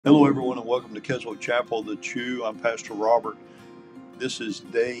Hello, everyone, and welcome to Keswick Chapel The Chew. I'm Pastor Robert. This is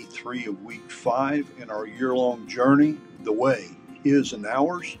day 3 of week 5 in our year-long journey, The Way, His and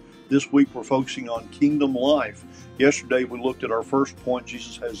Ours. This week we're focusing on kingdom life. Yesterday we looked at our first point,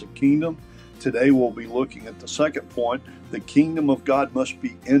 Jesus has a kingdom. Today we'll be looking at the second point, the kingdom of God must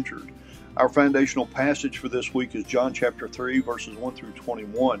be entered. Our foundational passage for this week is John chapter 3, verses 1 through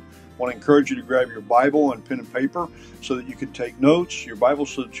 21. I want to encourage you to grab your Bible and pen and paper so that you can take notes, your Bible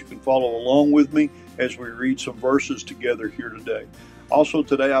so that you can follow along with me as we read some verses together here today. Also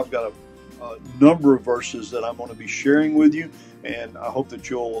today I've got a number of verses that I'm going to be sharing with you, and I hope that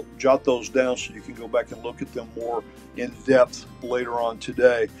you'll jot those down so you can go back and look at them more in depth later on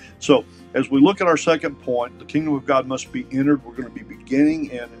today. So as we look at our second point, the kingdom of God must be entered, we're going to be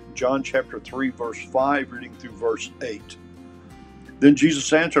beginning in John chapter 3, verse 5, reading through verse 8. Then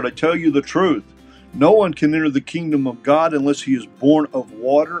Jesus answered, I tell you the truth. No one can enter the kingdom of God unless he is born of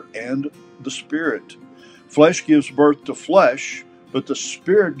water and the Spirit. Flesh gives birth to flesh, but the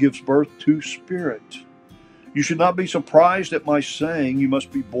Spirit gives birth to spirit. You should not be surprised at my saying you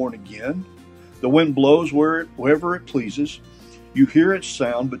must be born again. The wind blows wherever it pleases. You hear its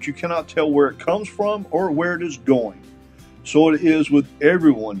sound, but you cannot tell where it comes from or where it is going. So it is with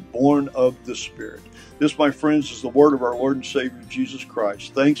everyone born of the Spirit. This, my friends, is the word of our Lord and Savior, Jesus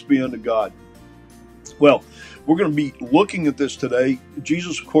Christ. Thanks be unto God. Well, we're going to be looking at this today.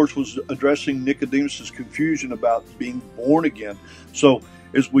 Jesus, of course, was addressing Nicodemus' confusion about being born again. So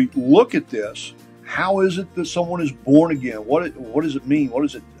as we look at this, how is it that someone is born again? What does it mean?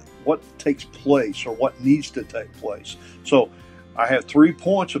 What takes place or what needs to take place? So I have 3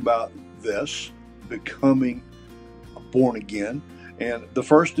 points about this, becoming born again. And the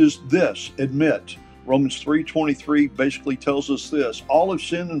first is this, admit. Romans 3:23 basically tells us this, all have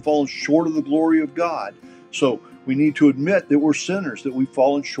sinned and fallen short of the glory of God. So we need to admit that we're sinners, that we've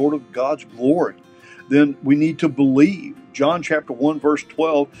fallen short of God's glory. Then we need to believe. John chapter 1 verse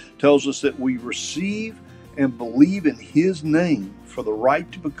 12 tells us that we receive and believe in His name for the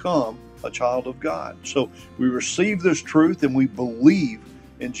right to become a child of God. So we receive this truth and we believe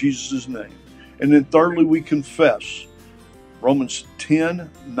in Jesus' name. And then thirdly, we confess. Romans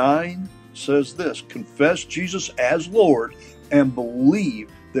 10:9 says this, confess Jesus as Lord and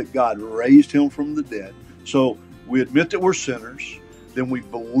believe that God raised Him from the dead. So we admit that we're sinners, then we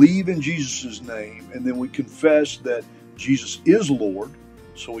believe in Jesus' name, and then we confess that Jesus is Lord.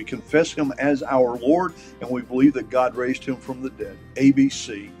 So we confess Him as our Lord, and we believe that God raised Him from the dead.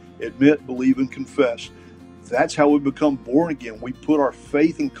 ABC, admit, believe, and confess. That's how we become born again. We put our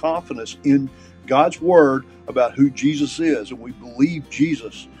faith and confidence in God's Word about who Jesus is, and we believe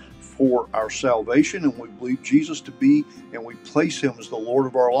Jesus for our salvation, and we believe Jesus to be, and we place Him as the Lord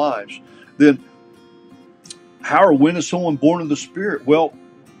of our lives. Then, how or when is someone born of the Spirit? Well,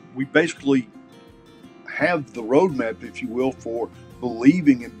 we basically have the roadmap, if you will, for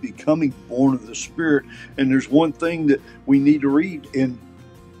believing and becoming born of the Spirit. And there's one thing that we need to read in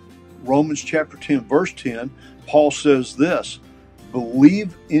Romans chapter 10, verse 10. Paul says this,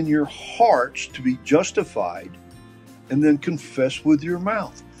 believe in your hearts to be justified, and then confess with your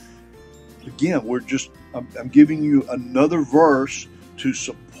mouth. Again, I'm giving you another verse to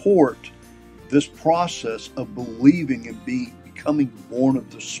support this process of believing and becoming born of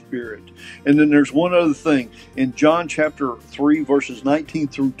the Spirit. And then there's one other thing. In John chapter 3, verses 19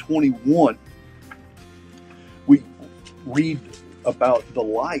 through 21, we read about the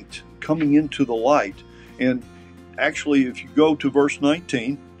light, coming into the light. And actually, if you go to verse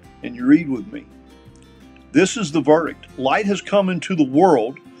 19 and you read with me, this is the verdict. Light has come into the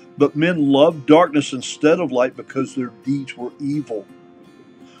world, but men loved darkness instead of light because their deeds were evil.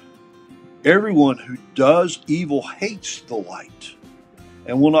 Everyone who does evil hates the light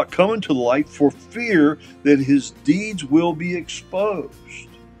and will not come into the light for fear that his deeds will be exposed.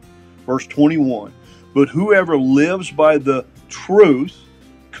 Verse 21, but whoever lives by the truth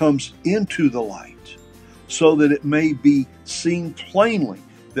comes into the light, so that it may be seen plainly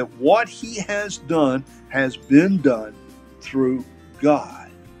that what he has done has been done through God.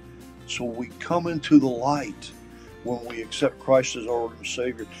 So we come into the light when we accept Christ as our Lord and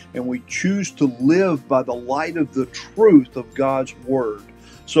Savior, and we choose to live by the light of the truth of God's Word.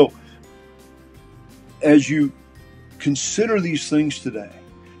 So as you consider these things today,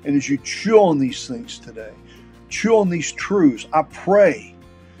 and as you chew on these things today, chew on these truths, I pray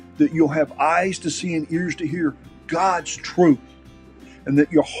that you'll have eyes to see and ears to hear God's truth, and that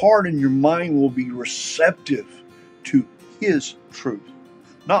your heart and your mind will be receptive to His truth.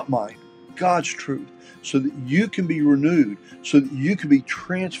 Not mine, God's truth, so that you can be renewed, so that you can be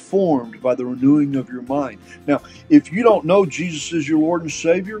transformed by the renewing of your mind. Now, if you don't know Jesus as your Lord and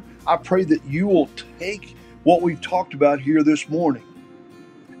Savior, I pray that you will take what we've talked about here this morning,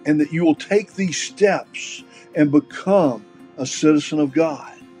 and that you will take these steps and become a citizen of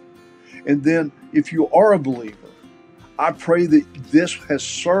God. And then, if you are a believer, I pray that this has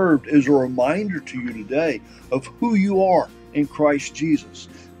served as a reminder to you today of who you are in Christ Jesus,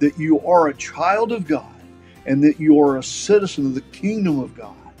 that you are a child of God, and that you are a citizen of the kingdom of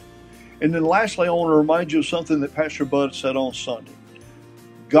God. And then lastly, I want to remind you of something that Pastor Bud said on Sunday.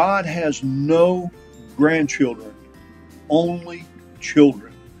 God has no grandchildren, only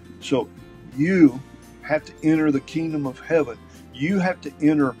children. So you have to enter the kingdom of heaven. You have to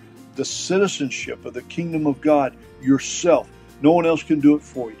enter the citizenship of the kingdom of God yourself. No one else can do it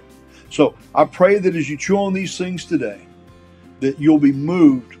for you. So I pray that as you chew on these things today, that you'll be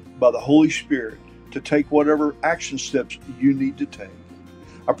moved by the Holy Spirit to take whatever action steps you need to take.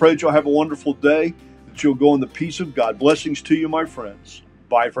 I pray that you'll have a wonderful day, that you'll go in the peace of God. Blessings to you, my friends.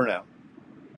 Bye for now.